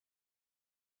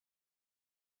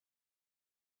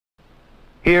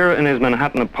Here in his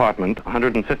Manhattan apartment,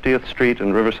 150th Street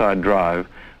and Riverside Drive,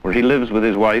 where he lives with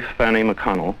his wife, Fanny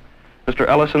McConnell, Mr.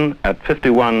 Ellison, at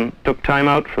 51, took time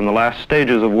out from the last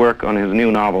stages of work on his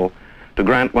new novel to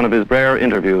grant one of his rare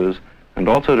interviews and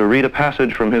also to read a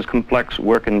passage from his complex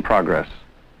work in progress.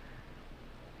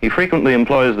 He frequently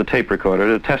employs the tape recorder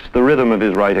to test the rhythm of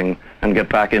his writing and get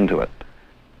back into it.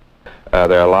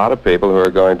 There are a lot of people who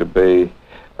are going to be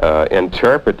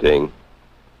interpreting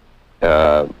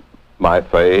my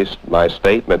face, my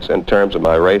statements in terms of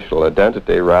my racial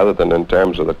identity rather than in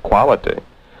terms of the quality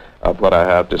of what I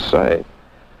have to say.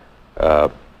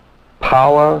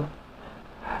 Power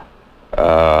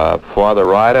for the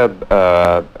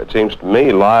writer, it seems to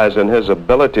me, lies in his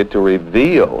ability to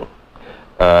reveal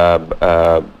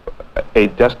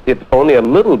just if only a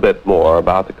little bit more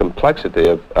about the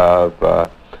complexity of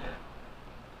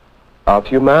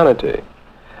humanity.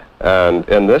 And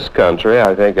in this country,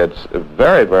 I think it's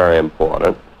very, very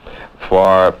important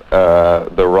for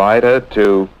the writer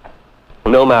to,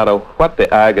 no matter what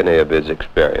the agony of his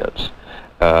experience,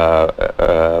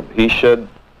 he should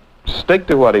stick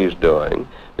to what he's doing,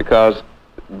 because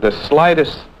the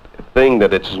slightest thing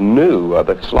that it's new, or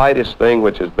the slightest thing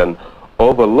which has been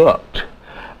overlooked,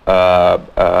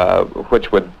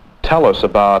 which would tell us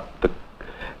about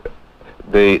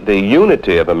the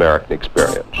unity of American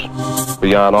experience,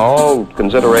 beyond all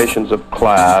considerations of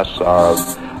class,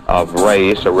 of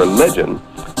race, or religion,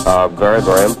 are very,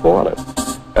 very important.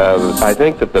 I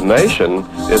think that the nation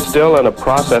is still in a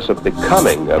process of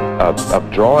becoming,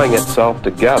 of drawing itself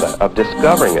together, of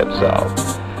discovering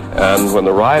itself. And when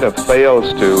the writer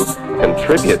fails to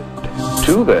contribute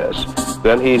to this,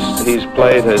 then he's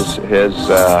played his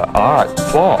art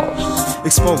flawed.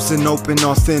 Exposing open,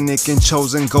 authentic, and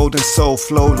chosen golden soul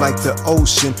flow like the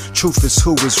ocean. Truth is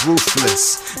who is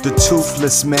ruthless, the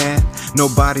toothless man.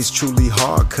 Nobody's truly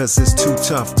hard, cause it's too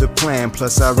tough to plan.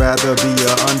 Plus I'd rather be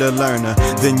a underlearner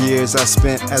than years I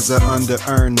spent as a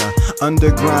under-earner.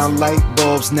 Underground light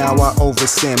bulbs, now I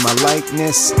overstand my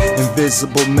likeness.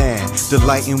 Invisible man,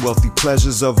 delighting wealthy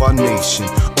pleasures of our nation.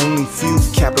 Only few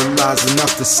capitalize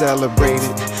enough to celebrate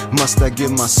it. Must I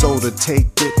give my soul to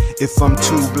take it? If I'm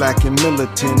too black and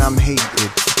militant, I'm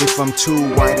hated. If I'm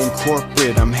too white and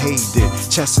corporate, I'm hated.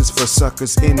 Chess is for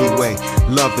suckers anyway.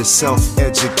 Love is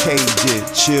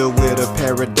self-educated. Chill with the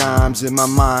paradigms in my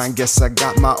mind. Guess I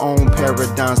got my own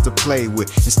paradigms to play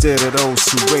with, instead of those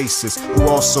who racist, who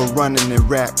also running in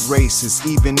rap races.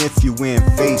 Even if you win,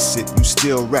 face it, you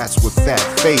still rats with fat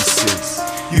faces.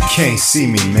 You can't see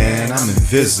me, man, I'm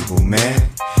invisible, man.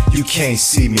 You can't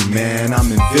see me, man,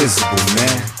 I'm invisible,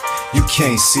 man. You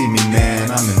can't see me, man,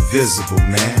 I'm invisible,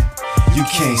 man. You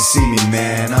can't see me,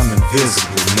 man, I'm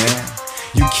invisible, man.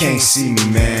 You can't see me,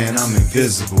 man, I'm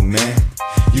invisible, man.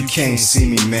 You can't see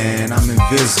me, man, I'm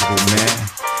invisible, man.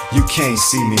 You can't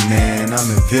see me, man,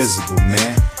 I'm invisible,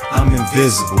 man. I'm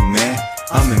invisible, man.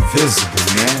 I'm invisible,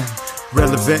 man.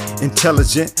 Relevant,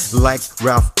 intelligent, like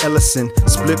Ralph Ellison.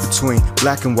 Split between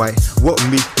black and white. What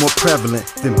would be more prevalent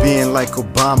than being like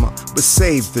Obama? But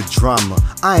save the drama.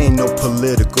 I ain't no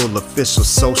political official,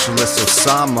 socialist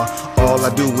Osama. All I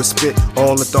do is spit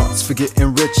all the thoughts for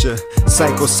getting richer.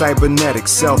 Psycho-cybernetic,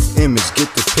 self-image, get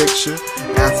the picture?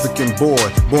 African boy,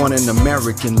 born in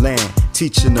American land,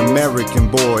 teaching American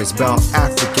boys about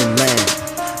African land.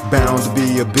 Bound to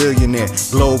be a billionaire,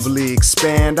 globally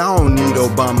expand. I don't need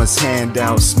Obama's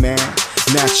handouts, man.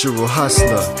 Natural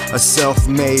hustler, a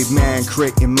self-made man,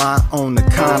 creating my own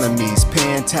economies,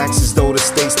 paying taxes though the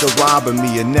state's the robbing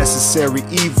me. A necessary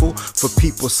evil for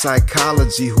people's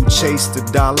psychology who chase the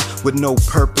dollar with no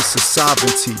purpose or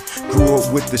sovereignty. Grew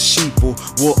up with the sheeple,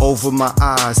 wool over my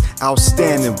eyes,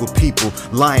 outstanding with people,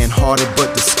 lion-hearted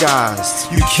but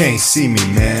disguised. You can't see me,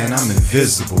 man, I'm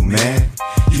invisible, man.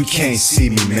 You can't see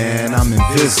me, man, I'm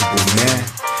invisible, man.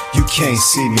 You can't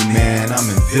see me, man, I'm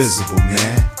invisible,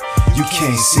 man. You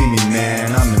can't see me,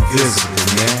 man, I'm invisible,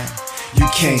 man. You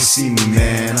can't see me,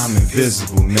 man, I'm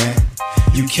invisible, man.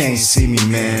 You can't see me,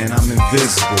 man, I'm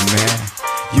invisible, man.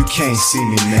 You can't see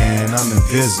me, man, I'm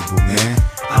invisible, man.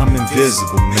 I'm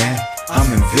invisible, man.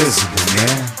 I'm invisible,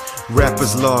 man.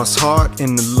 Rappers lost heart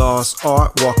in the lost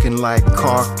art, walking like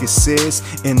carcasses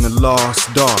in the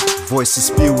lost dark. Voices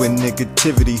spewing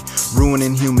negativity,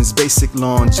 ruining humans' basic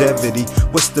longevity.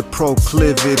 What's the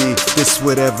proclivity? This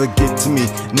would ever get to me?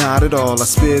 Not at all. I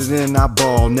spit it and I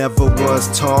ball. Never was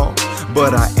tall,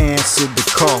 but I answered the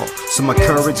call. So my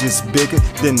courage is bigger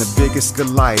than the biggest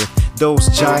Goliath. Those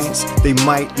giants, they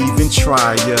might even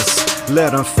try us.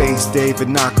 Let them face David,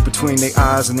 knock between their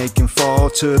eyes and they can fall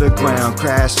to the ground.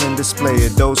 Crash and display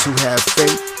it. Those who have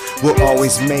faith will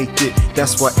always make it.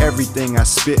 That's why everything I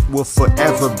spit will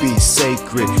forever be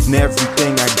sacred. And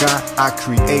everything I got, I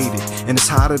created. And it's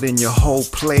hotter than your whole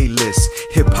playlist.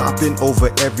 Hip-hopping over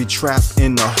every trap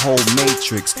in the whole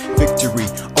matrix. Victory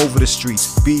over the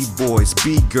streets. B-boys,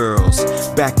 B-girls,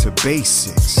 back to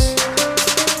basics.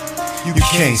 You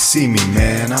can't see me,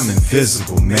 man, I'm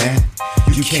invisible, man.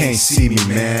 You can't see me,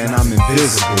 man, I'm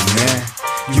invisible, man.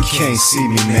 You can't see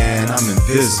me, man, I'm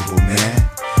invisible, man.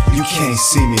 You can't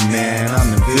see me, man,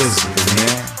 I'm invisible,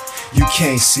 man. You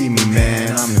can't see me,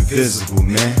 man, I'm invisible,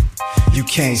 man. You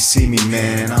can't see me,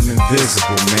 man, I'm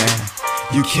invisible, man.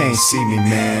 You can't see me,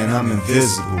 man, I'm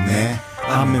invisible, man.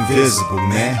 I'm invisible,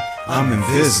 man. I'm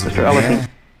invisible, Mr. Ellison, man.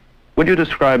 would you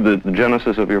describe the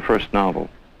genesis of your first novel?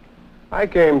 I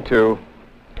came to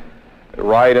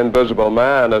write Invisible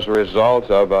Man as a result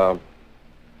of a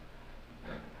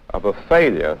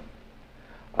failure.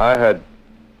 I had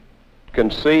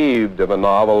conceived of a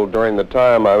novel during the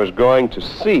time I was going to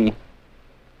sea.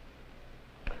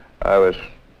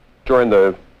 During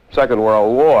the Second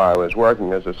World War, I was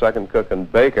working as a second cook and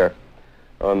baker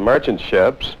on merchant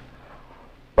ships,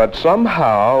 but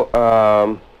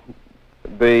somehow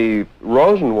the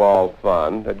Rosenwald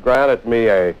Fund had granted me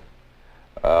a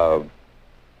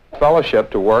fellowship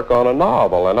to work on a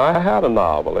novel, and I had a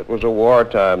novel. It was a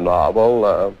wartime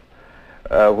novel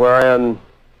wherein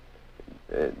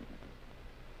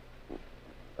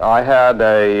I had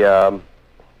a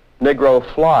Negro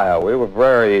flyer. We were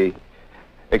very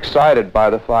excited by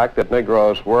the fact that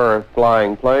Negroes were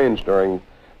flying planes during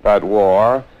that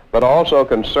war, but also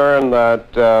concerned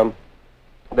that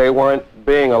they weren't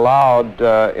being allowed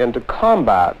into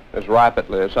combat as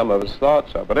rapidly as some of us thought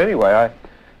so. But anyway, I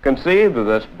conceived of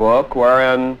this book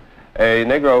wherein a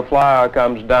Negro flyer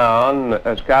comes down,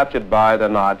 is captured by the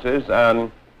Nazis,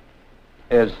 and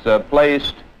is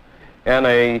placed in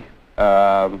a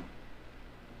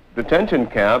detention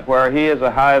camp where he is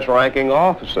the highest ranking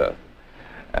officer.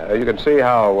 You can see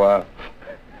how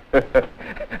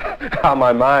how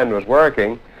my mind was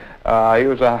working. He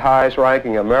was the highest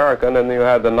ranking American, and you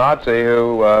had the Nazi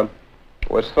who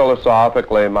was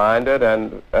philosophically minded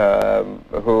and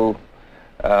who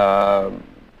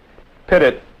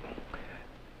pitted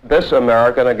this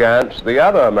American against the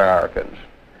other Americans.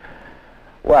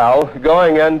 Well,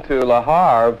 going into Le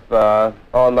Havre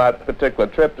on that particular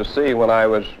trip to sea when I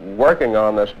was working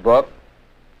on this book,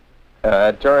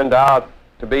 it turned out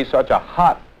to be such a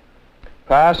hot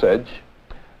passage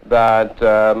that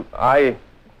I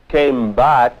came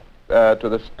back to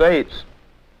the States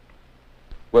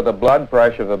with a blood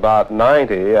pressure of about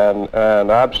 90 and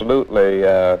absolutely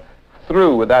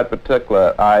through with that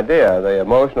particular idea. The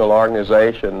emotional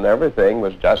organization and everything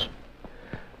was just,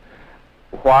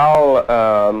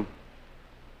 while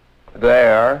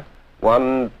there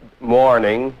one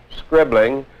morning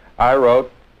scribbling, I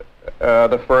wrote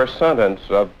the first sentence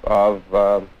of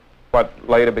what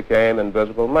later became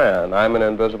Invisible Man. I'm an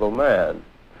invisible man.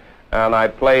 And I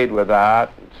played with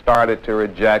that, started to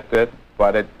reject it,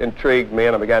 but it intrigued me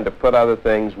and I began to put other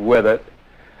things with it.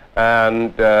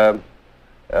 And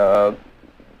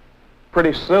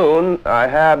pretty soon I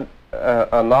had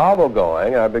a novel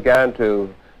going. I began to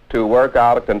work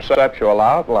out a conceptual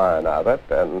outline of it,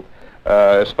 and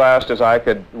as fast as I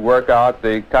could work out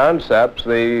the concepts,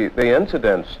 the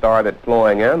incidents started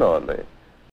flowing in on me.